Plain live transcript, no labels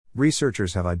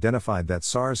Researchers have identified that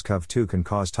SARS-CoV-2 can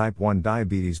cause type 1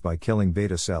 diabetes by killing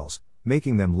beta cells,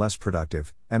 making them less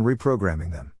productive, and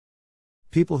reprogramming them.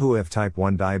 People who have type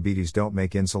 1 diabetes don't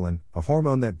make insulin, a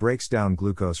hormone that breaks down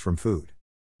glucose from food.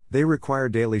 They require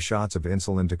daily shots of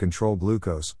insulin to control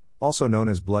glucose, also known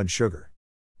as blood sugar.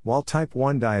 While type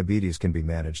 1 diabetes can be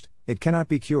managed, it cannot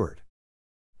be cured.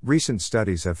 Recent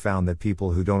studies have found that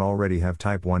people who don't already have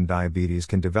type 1 diabetes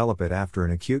can develop it after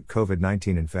an acute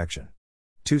COVID-19 infection.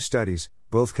 2 studies,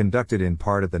 both conducted in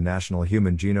part at the National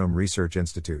Human Genome Research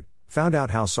Institute, found out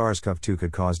how SARS-CoV-2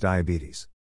 could cause diabetes.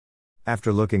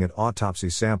 After looking at autopsy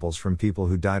samples from people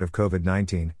who died of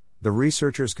COVID-19, the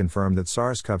researchers confirmed that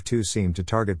SARS-CoV-2 seemed to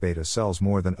target beta cells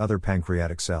more than other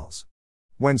pancreatic cells.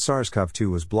 When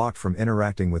SARS-CoV-2 was blocked from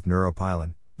interacting with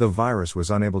neuropilin, the virus was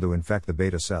unable to infect the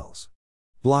beta cells.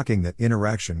 Blocking that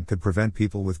interaction could prevent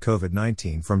people with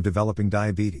COVID-19 from developing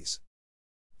diabetes.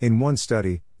 In one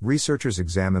study, researchers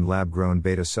examined lab-grown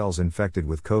beta cells infected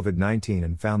with COVID-19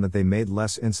 and found that they made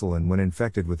less insulin when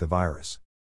infected with the virus.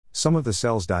 Some of the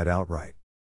cells died outright.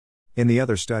 In the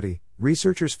other study,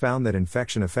 researchers found that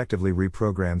infection effectively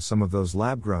reprogrammed some of those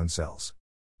lab-grown cells.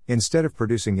 Instead of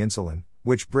producing insulin,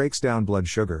 which breaks down blood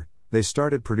sugar, they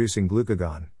started producing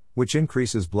glucagon, which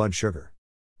increases blood sugar.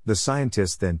 The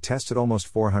scientists then tested almost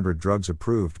 400 drugs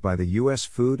approved by the U.S.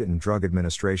 Food and Drug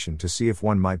Administration to see if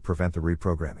one might prevent the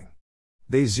reprogramming.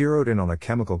 They zeroed in on a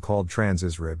chemical called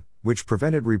transisrib, which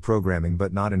prevented reprogramming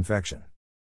but not infection.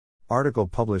 Article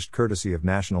published courtesy of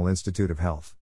National Institute of Health.